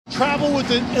travel with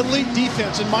an elite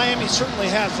defense, and Miami certainly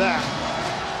has that.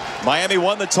 Miami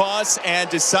won the toss and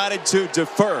decided to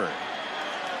defer.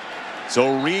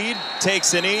 So Reed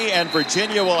takes a knee, and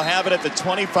Virginia will have it at the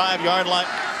 25-yard line.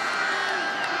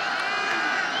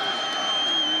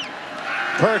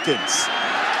 Perkins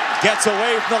gets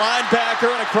away from the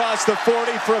linebacker and across the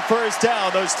 40 for a first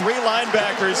down. Those three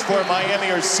linebackers for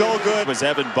Miami are so good. It was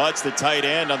Evan Butts, the tight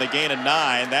end, on the gain of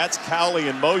 9. That's Cowley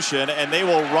in motion, and they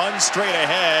will run straight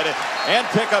ahead and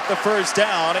pick up the first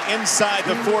down inside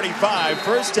the 45.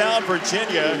 First down,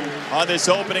 Virginia, on this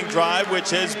opening drive, which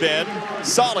has been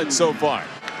solid so far.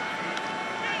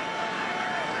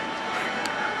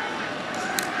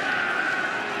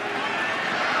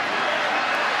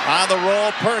 On the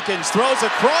roll, Perkins throws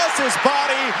across his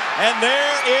body, and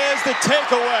there is the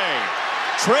takeaway.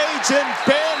 Trajan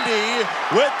Bandy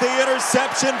with the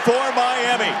interception for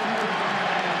Miami.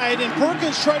 And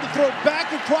Perkins tried to throw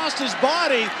back across his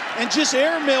body and just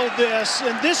airmailed this,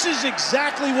 and this is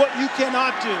exactly what you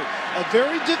cannot do. A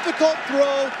very difficult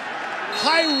throw,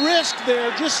 high risk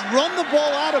there. Just run the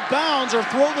ball out of bounds or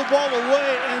throw the ball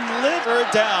away and live.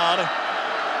 Third down,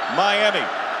 Miami.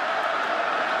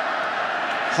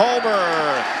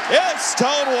 Homer is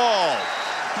stonewalled.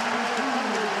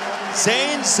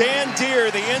 Zane Zandier,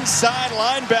 the inside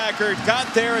linebacker, got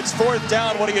there. It's fourth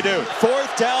down. What do you do?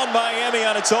 Fourth down, Miami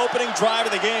on its opening drive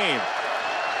of the game.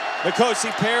 N'Kosi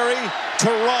Perry to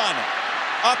run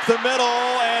up the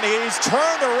middle, and he's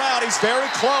turned around. He's very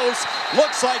close.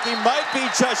 Looks like he might be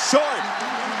just short.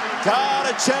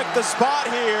 Gotta check the spot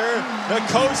here.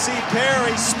 N'Kosi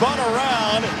Perry spun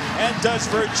around, and does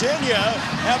Virginia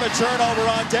have a turnover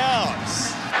on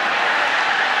downs?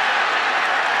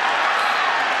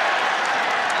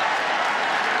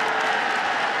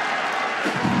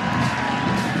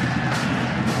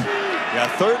 Yeah,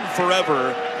 third and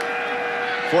forever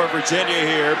for Virginia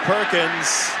here.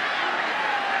 Perkins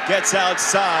gets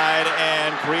outside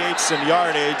and creates some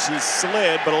yardage. He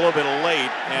slid, but a little bit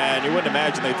late, and you wouldn't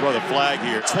imagine they throw the flag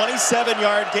here.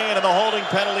 27-yard gain on the holding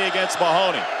penalty against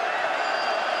Mahoney.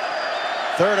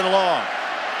 Third and long.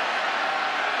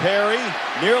 Perry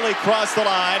nearly crossed the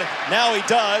line. Now he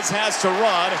does, has to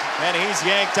run, and he's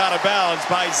yanked out of bounds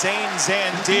by Zane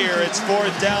Zandier. It's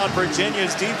fourth down.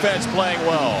 Virginia's defense playing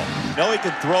well. Know he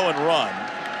can throw and run.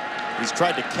 He's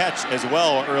tried to catch as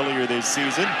well earlier this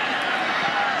season.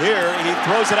 Here, he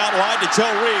throws it out wide to Joe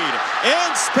Reed. In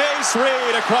space,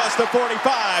 Reed across the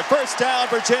 45. First down,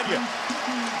 Virginia.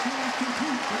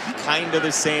 Kind of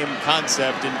the same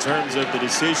concept in terms of the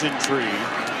decision tree,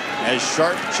 as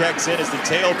Sharp checks in as the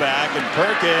tailback, and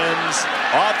Perkins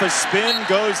off a spin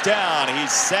goes down.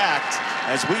 He's sacked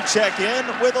as we check in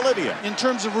with Olivia. In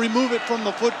terms of remove it from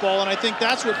the football, and I think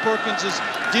that's what Perkins is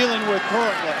dealing with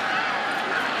currently.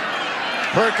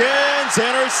 Perkins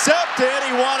intercepted.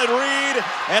 He wanted Reed,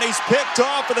 and he's picked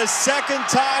off for the second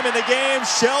time in the game.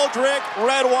 Sheldrick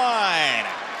Redwine.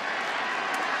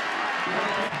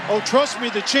 Oh, trust me,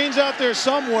 the chain's out there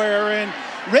somewhere, and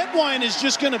Redwine is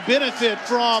just going to benefit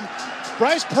from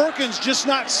Bryce Perkins just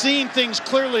not seeing things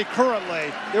clearly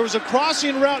currently. There was a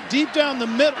crossing route deep down the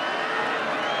middle.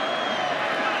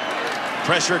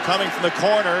 Pressure coming from the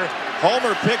corner.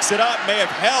 Homer picks it up, may have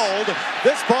held.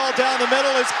 This ball down the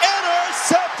middle is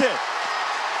intercepted.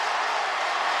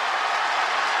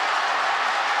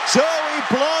 Joey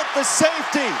Blunt, the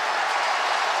safety,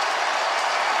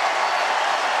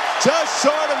 just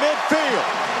short of midfield.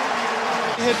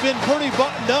 It had been pretty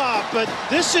buttoned up, but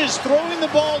this is throwing the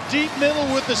ball deep middle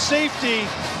with the safety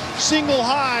single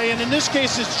high, and in this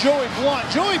case it's Joey Blunt.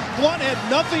 Joey Blunt had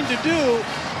nothing to do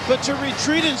but to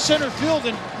retreat in center field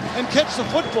and catch the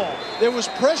football. There was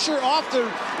pressure off the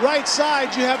right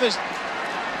side. You have a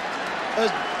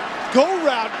go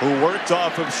route. Who worked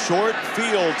off of short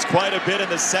fields quite a bit in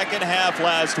the second half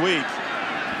last week.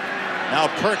 Now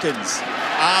Perkins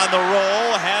on the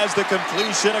roll, has the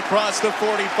completion across the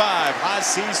 45.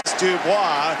 Hassis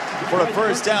Dubois for a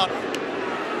first down.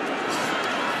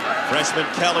 Freshman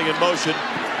Kelly in motion.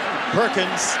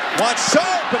 Perkins wants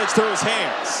Sharp, and it's through his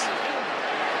hands.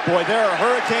 Boy, there are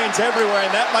hurricanes everywhere,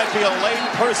 and that might be a late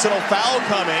personal foul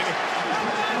coming.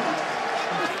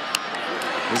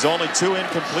 His only 2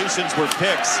 incompletions were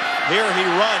picks. Here he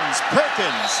runs.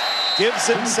 Perkins gives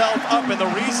himself up, and the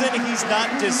reason he's not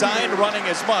designed running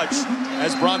as much,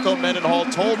 as Bronco Mendenhall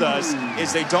told us,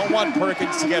 is they don't want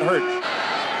Perkins to get hurt.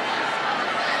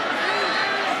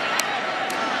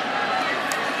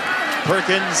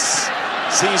 Perkins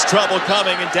sees trouble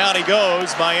coming, and down he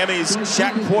goes. Miami's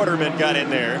Shaq Quarterman got in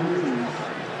there.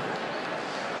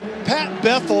 Pat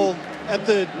Bethel at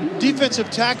the defensive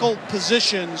tackle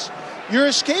positions Your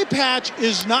escape hatch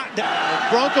is not down.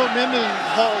 Bronco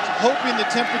Mendenhall's hoping the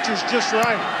temperature's just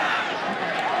right.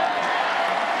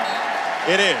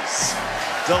 It is.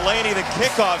 Delaney, the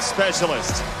kickoff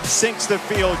specialist, sinks the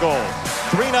field goal.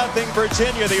 3-0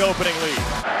 Virginia, the opening lead.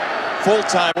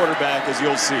 Full-time quarterback, as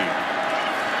you'll see.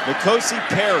 N'Kosi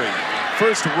Perry,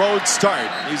 first road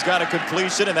start. He's got a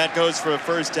completion, and that goes for a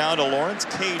first down to Lawrence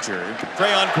Cager.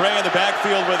 Gray on Gray in the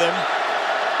backfield with him.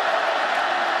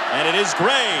 And it is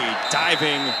Gray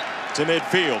diving to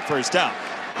midfield, first down.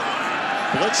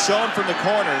 Blitz shown from the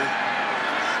corner.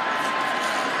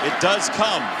 It does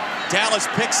come. Dallas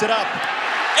picks it up.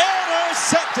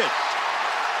 Intercepted.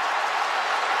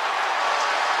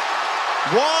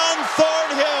 Juan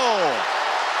Thornhill.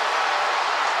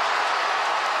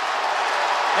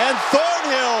 And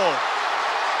Thornhill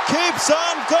keeps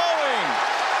on going.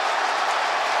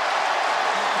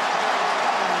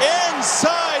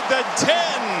 Inside the 10.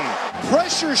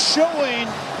 Pressure showing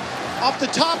off the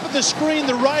top of the screen,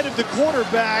 the right of the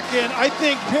quarterback, and I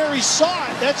think Perry saw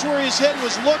it. That's where his head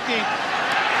was looking.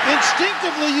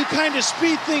 Instinctively, you kind of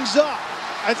speed things up.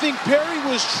 I think Perry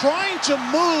was trying to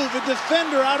move a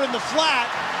defender out in the flat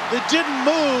that didn't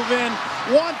move, and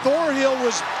Juan Thornhill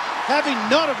was having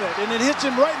none of it, and it hits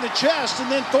him right in the chest,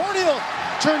 and then Thornhill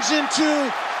turns into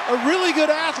a really good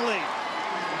athlete.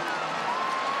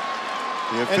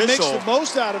 And makes the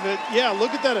most out of it. Yeah,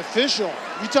 look at that official.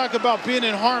 You talk about being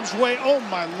in harm's way. Oh,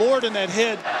 my Lord, in that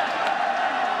head.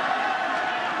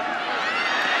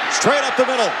 Straight up the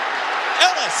middle.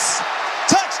 Ellis,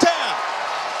 touchdown.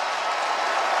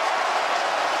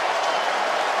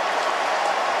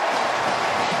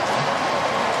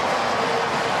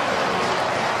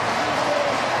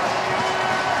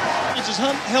 It's just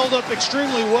held up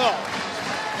extremely well.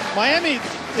 Miami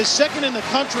is second in the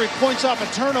country, points off of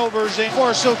turnovers, and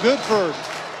are so good for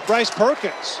Bryce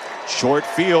Perkins. Short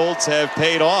fields have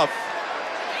paid off.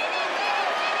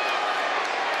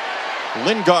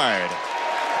 Lingard.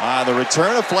 The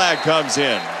return of flag comes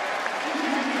in.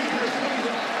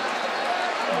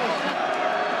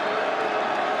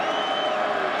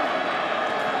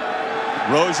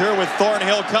 Rozier with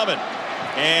Thornhill coming.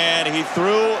 And he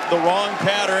threw the wrong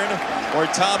pattern, or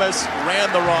Thomas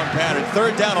ran the wrong pattern.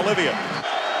 Third down, Olivia.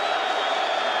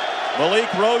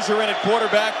 Malik Rozier in at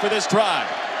quarterback for this drive.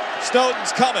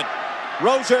 Snowden's coming.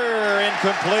 Rozier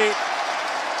incomplete.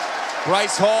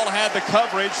 Bryce Hall had the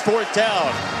coverage, fourth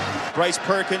down. Bryce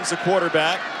Perkins, the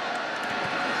quarterback,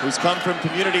 who's come from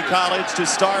community college to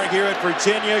start here at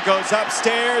Virginia, goes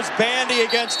upstairs. Bandy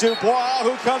against Dubois,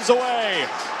 who comes away.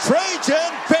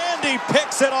 Trajan Bandy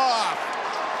picks it off.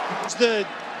 It's the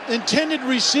intended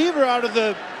receiver out of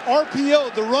the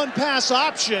RPO, the run-pass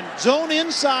option. Zone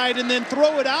inside and then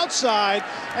throw it outside.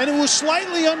 And it was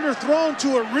slightly underthrown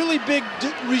to a really big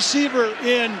receiver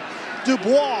in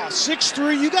Dubois.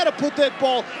 6'3", you got to put that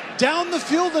ball down the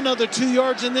field another 2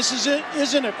 yards, and this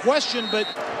isn't a question, but...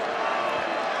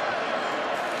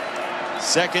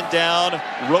 Second down,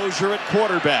 Rozier at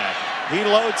quarterback. He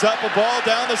loads up a ball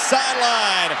down the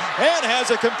sideline and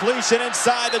has a completion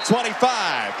inside the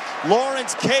 25.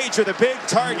 Lawrence Cager, the big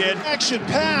target. Action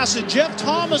pass, and Jeff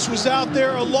Thomas was out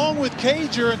there along with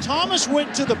Cager, and Thomas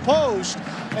went to the post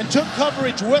and took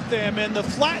coverage with him, and the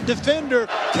flat defender.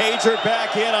 Cager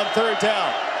back in on third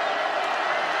down.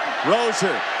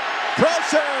 Rozier,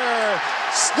 pressure,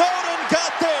 Snowden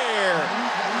got there,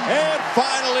 and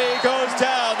finally goes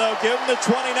down. They'll give him the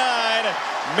 29.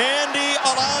 Mandy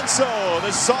Alonso,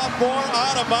 the sophomore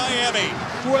out of Miami.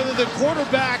 Whether the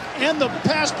quarterback and the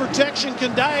pass protection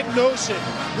can diagnose it.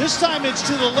 This time it's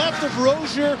to the left of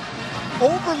Rozier,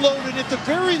 overloaded. At the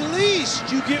very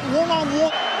least, you get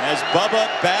one-on-one. As Bubba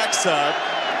backs up,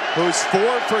 who's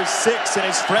 4 for 6 in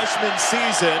his freshman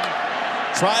season,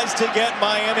 tries to get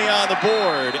Miami on the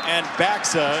board, and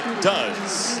Baxa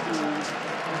does.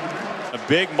 A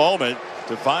big moment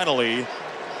to finally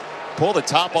pull the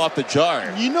top off the jar.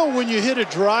 You know when you hit a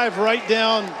drive right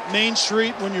down Main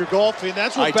Street when you're golfing,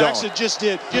 that's what Baxa just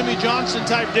did. Jimmy Johnson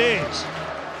type days.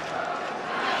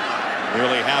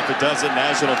 Nearly half a dozen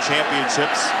national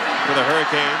championships for the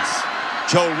Hurricanes.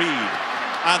 Joe Reed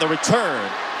on the return.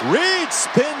 Reed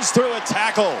spins through a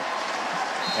tackle.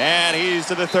 And he's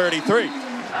to the 33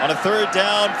 on a third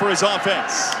down for his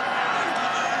offense.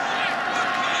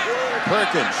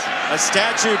 Perkins, a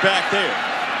statue back there.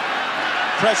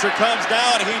 Pressure comes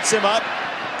down, heats him up.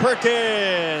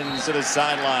 Perkins to the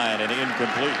sideline and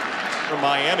incomplete. For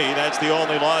Miami, that's the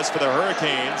only loss for the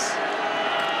Hurricanes.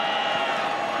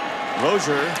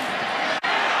 Rozier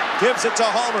gives it to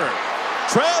Homer.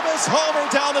 Travis Homer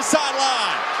down the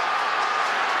sideline.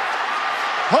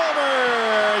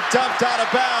 Homer dumped out of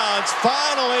bounds.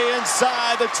 Finally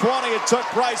inside the 20. It took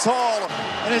Bryce Hall.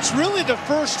 And it's really the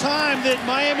first time that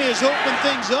Miami has opened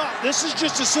things up. This is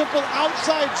just a simple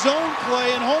outside zone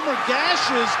play, and Homer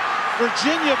gashes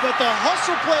Virginia, but the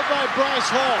hustle play by Bryce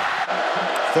Hall.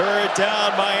 Third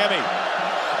down, Miami.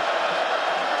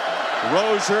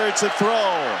 Rozier to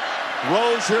throw.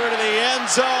 Rozier to the end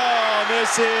zone.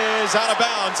 This is out of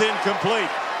bounds, incomplete.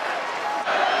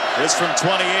 This from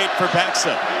 28 for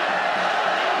Baxa.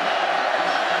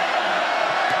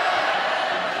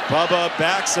 Bubba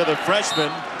Baxa, the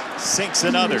freshman, sinks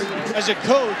another. As a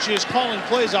coach, he is calling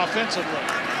plays offensively.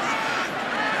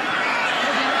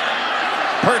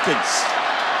 Perkins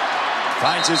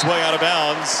finds his way out of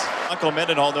bounds. Uncle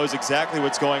Mendenhall knows exactly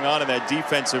what's going on in that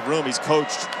defensive room. He's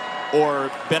coached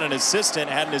or been an assistant,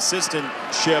 had an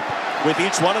assistantship with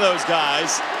each one of those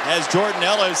guys, as Jordan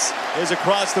Ellis is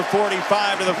across the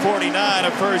 45 to the 49,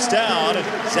 a first down.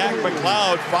 Zach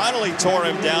McLeod finally tore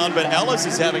him down, but Ellis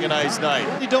is having a nice night.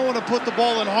 You don't want to put the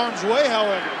ball in harm's way,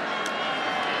 however.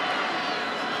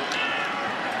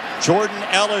 Jordan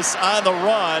Ellis on the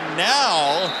run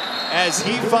now as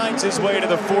he finds his way to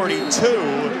the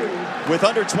 42. With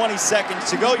under 20 seconds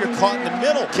to go, you're caught in the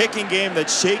middle. Kicking game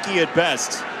that's shaky at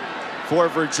best for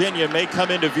Virginia may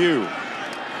come into view.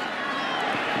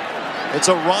 It's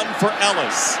a run for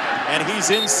Ellis, and he's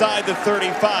inside the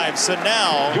 35. So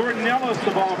now, Jordan Ellis,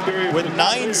 the ball carrier, with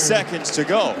 9 seconds to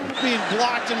go. Being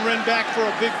blocked and run back for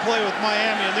a big play with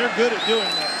Miami, and they're good at doing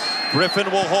that. Griffin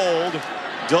will hold.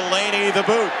 Delaney the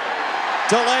boot.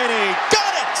 Delaney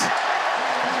got it!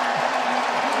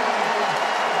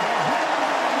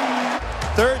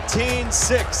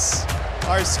 13-6,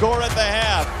 our score at the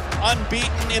half.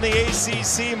 Unbeaten in the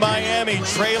ACC, Miami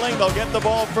trailing. They'll get the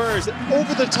ball first.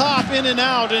 Over the top, in and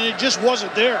out, and it just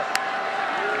wasn't there.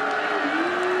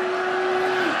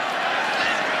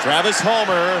 Travis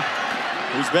Homer,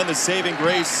 who's been the saving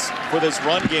grace for this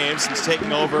run game since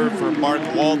taking over for Martin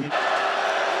Walton.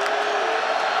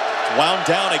 Wound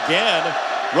down again.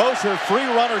 Rozier, free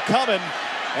runner coming.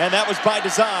 And that was by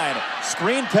design.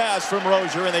 Screen pass from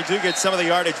Rozier, and they do get some of the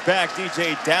yardage back.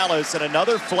 DJ Dallas, and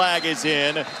another flag is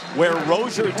in where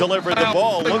Rozier delivered the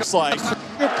ball, looks like.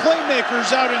 Your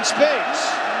playmakers out in space.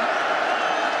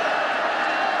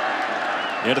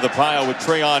 Into the pile with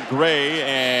Trayon Gray,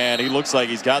 and he looks like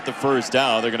he's got the first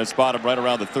down. They're going to spot him right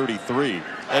around the 33.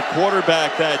 At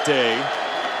quarterback that day.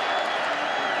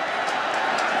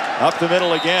 Up the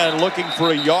middle again, looking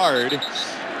for a yard.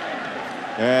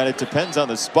 And it depends on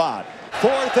the spot.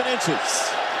 4th and inches.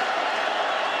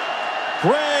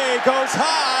 Gray goes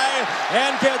high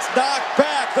and gets knocked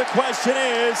back. The question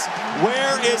is,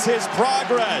 where is his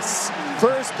progress?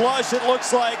 First blush, it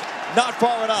looks like not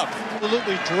far enough.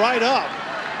 Absolutely dried up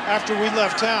after we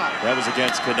left town. That was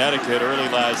against Connecticut early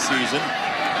last season.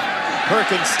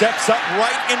 Perkins steps up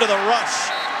right into the rush,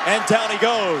 and down he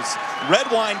goes.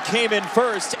 Redwine came in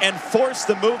first and forced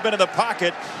the movement in the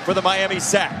pocket for the Miami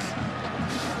sack.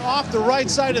 Off the right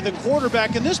side of the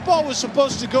quarterback, and this ball was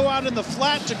supposed to go out in the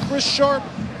flat to Chris Sharp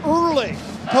early,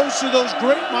 opposed to those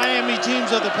great Miami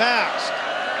teams of the past.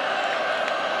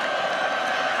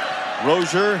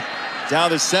 Rozier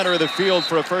down the center of the field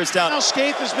for a first down. Now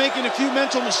Skaith is making a few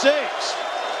mental mistakes.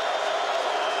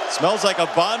 Smells like a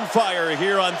bonfire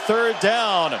here on 3rd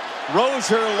down.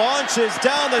 Rozier launches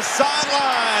down the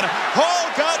sideline. Hall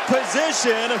got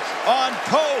position on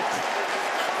Pope.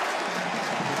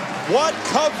 What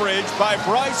coverage by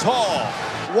Bryce Hall.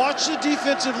 Watch the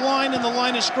defensive line in the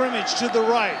line of scrimmage to the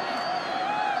right.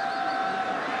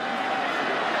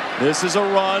 This is a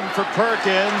run for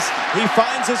Perkins. He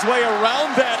finds his way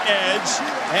around that edge,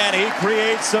 and he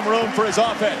creates some room for his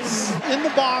offense. In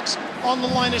the box on the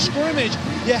line of scrimmage,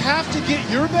 you have to get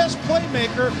your best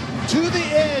playmaker to the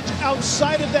edge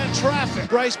outside of that traffic.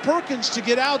 Bryce Perkins to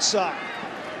get outside.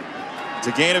 It's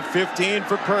a gain of 15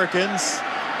 for Perkins.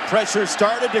 Pressure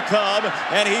started to come,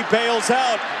 and he bails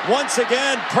out. Once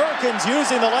again, Perkins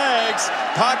using the legs.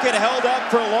 Pocket held up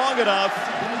for long enough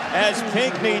as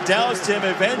Pinckney doused him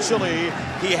eventually.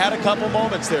 He had a couple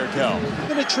moments there, Kel.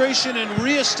 Penetration and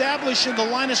reestablishing the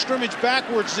line of scrimmage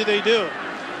backwards do they do.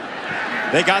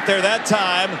 They got there that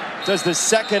time. Does the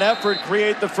second effort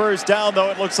create the first down,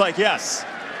 though? It looks like yes.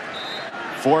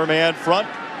 4-man front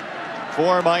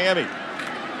for Miami.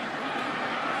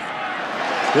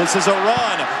 This is a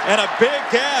run and a big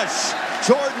gash.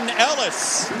 Jordan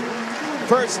Ellis.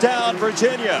 First down,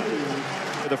 Virginia.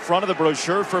 The front of the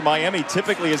brochure for Miami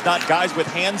typically is not guys with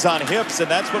hands on hips,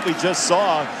 and that's what we just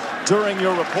saw during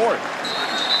your report.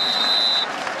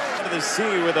 To the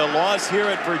sea with a loss here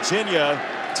at Virginia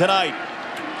tonight.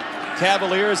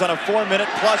 Cavaliers on a 4-minute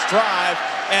plus drive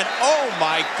And oh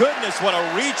my goodness, what a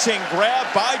reaching grab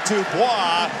by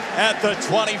Dubois at the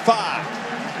 25.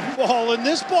 Ball, and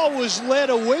this ball was led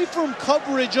away from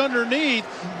coverage underneath,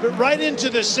 but right into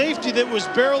the safety that was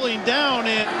barreling down.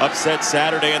 And upset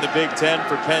Saturday in the Big Ten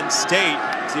for Penn State.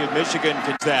 See if Michigan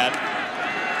can do that.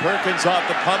 Perkins off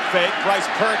the pump fake. Bryce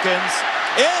Perkins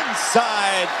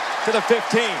inside to the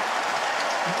 15.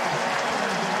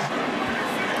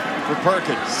 For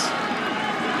Perkins.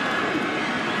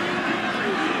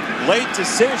 Late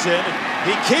decision.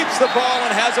 He keeps the ball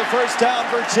and has a first down.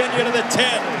 Virginia to the 10.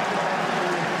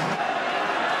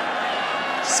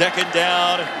 Second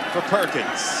down for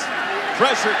Perkins.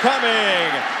 Pressure coming.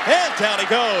 And down he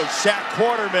goes. Shaq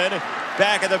Quarterman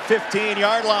back at the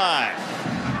 15-yard line.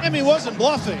 Miami wasn't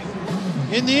bluffing.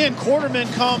 In the end,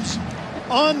 Quarterman comes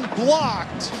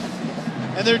unblocked.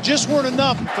 And there just weren't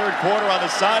enough. Third quarter on the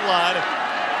sideline.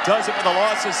 Does it with a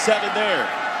loss of 7 there.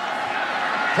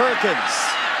 Perkins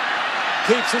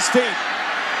keeps his feet.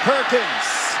 Perkins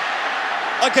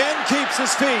again keeps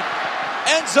his feet.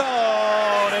 End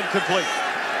zone incomplete.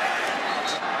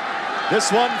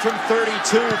 This one from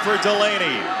 32 for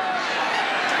Delaney.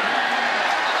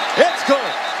 It's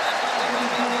good.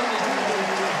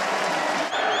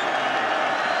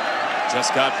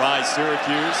 Just got by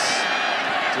Syracuse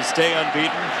to stay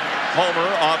unbeaten.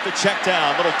 Homer off the check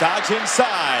down. Little dodge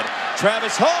inside.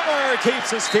 Travis Homer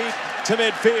keeps his feet to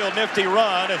midfield. Nifty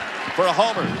run for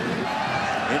Homer.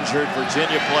 Injured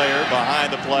Virginia player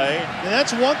behind the play. And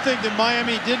that's one thing that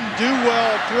Miami didn't do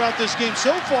well throughout this game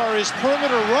so far is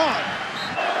perimeter run.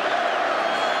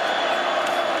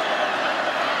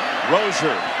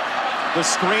 Rozier, the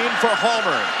screen for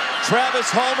Homer. Travis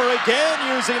Homer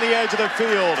again using the edge of the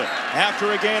field.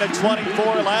 After a gain of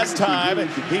 24 last time,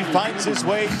 he finds his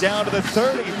way down to the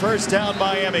 30. First down,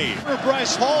 Miami.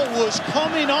 Bryce Hall was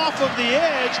coming off of the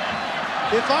edge.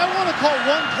 If I want to call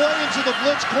one play into the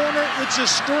blitz corner, it's a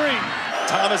screen.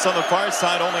 Thomas on the far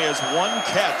side only has one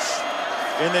catch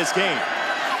in this game.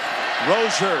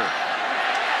 Rozier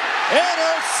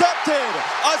intercepted.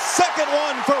 A second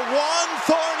one for Juan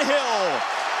Thornhill.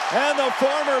 And the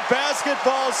former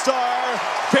basketball star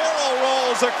barrel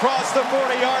rolls across the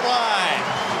 40-yard line.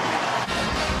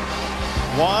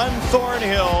 Juan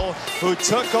Thornhill, who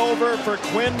took over for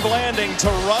Quinn Blanding to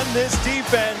run this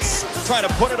defense, trying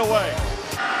to put it away.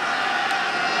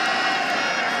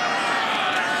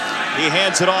 He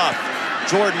hands it off.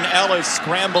 Jordan Ellis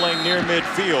scrambling near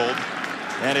midfield.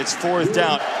 And it's fourth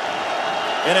down.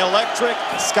 In electric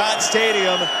Scott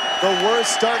Stadium, the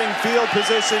worst starting field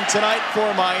position tonight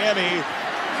for Miami.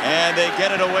 And they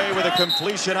get it away with a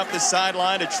completion up the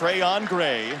sideline to Trayon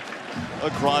Gray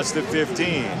across the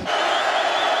 15.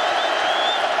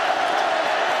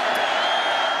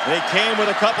 They came with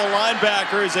a couple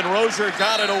linebackers, and Rozier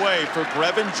got it away for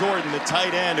Brevin Jordan, the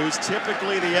tight end, who's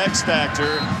typically the X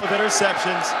factor of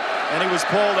interceptions, and he was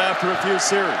pulled after a few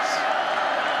series.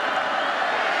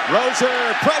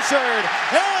 Rozier pressured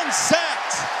and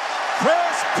sacked.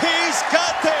 Chris Peace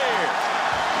got there.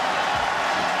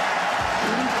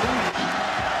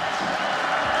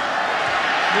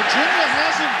 Virginia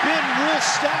hasn't been real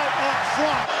stout up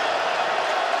front.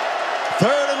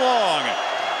 Third and long.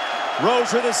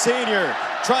 Rozier, the senior,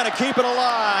 trying to keep it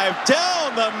alive.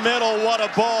 Down the middle, what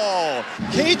a ball.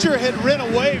 Cager had ran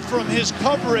away from his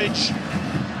coverage,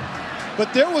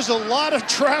 but there was a lot of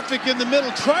traffic in the middle.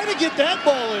 Try to get that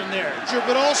ball in there.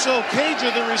 But also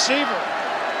Cager, the receiver.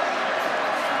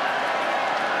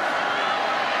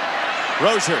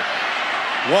 Rozier,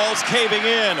 walls caving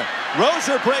in.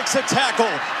 Rozier breaks a tackle.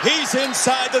 He's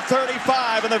inside the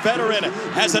 35, and the veteran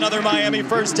has another Miami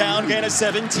first down, gain of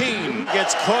 17.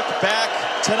 Gets Cook back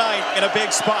tonight in a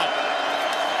big spot.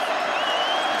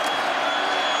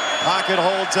 Pocket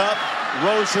holds up.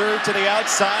 Rozier to the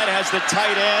outside, has the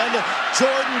tight end.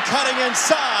 Jordan cutting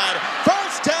inside.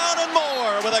 First down and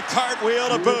more with a cartwheel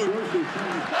to boot.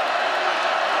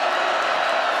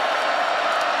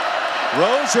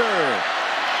 Rozier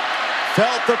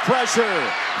felt the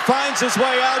pressure, finds his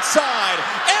way outside,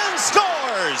 and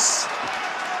scores!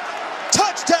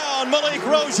 Touchdown, Malik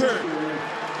Rozier!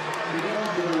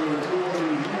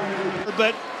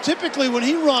 But typically when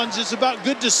he runs, it's about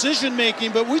good decision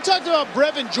making. But we talked about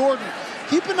Brevin Jordan.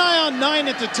 Keep an eye on 9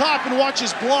 at the top and watch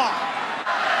his block.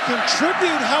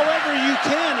 Contribute however you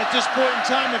can at this point in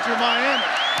time if you're Miami.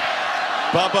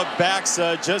 Bubba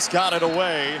Baxa just got it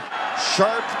away.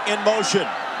 Sharp in motion.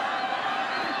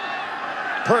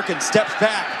 Perkins steps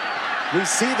back. We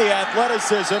see the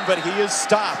athleticism, but he is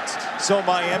stopped. So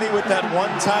Miami with that one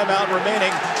timeout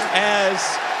remaining as,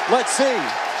 let's see,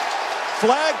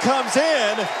 flag comes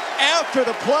in after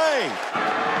the play.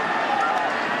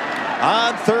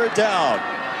 On third down.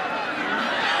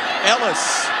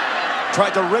 Ellis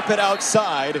tried to rip it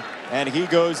outside, and he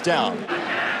goes down.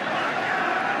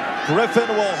 Griffin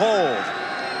will hold.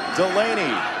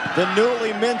 Delaney, the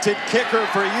newly minted kicker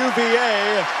for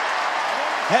UVA,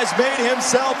 has made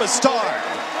himself a star.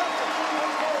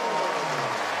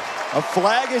 A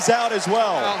flag is out as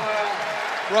well.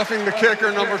 Roughing the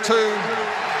kicker, number 2.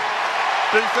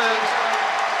 Defense.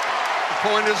 The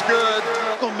point is good.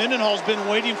 Mendenhall's been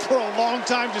waiting for a long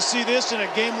time to see this in a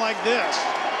game like this.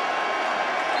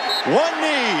 One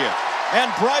knee,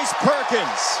 and Bryce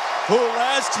Perkins, who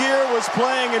last year was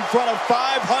playing in front of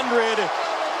 500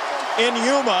 in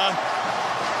Yuma,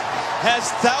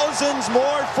 has thousands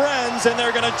more friends, and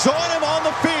they're going to join him on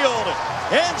the field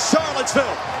in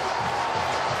Charlottesville.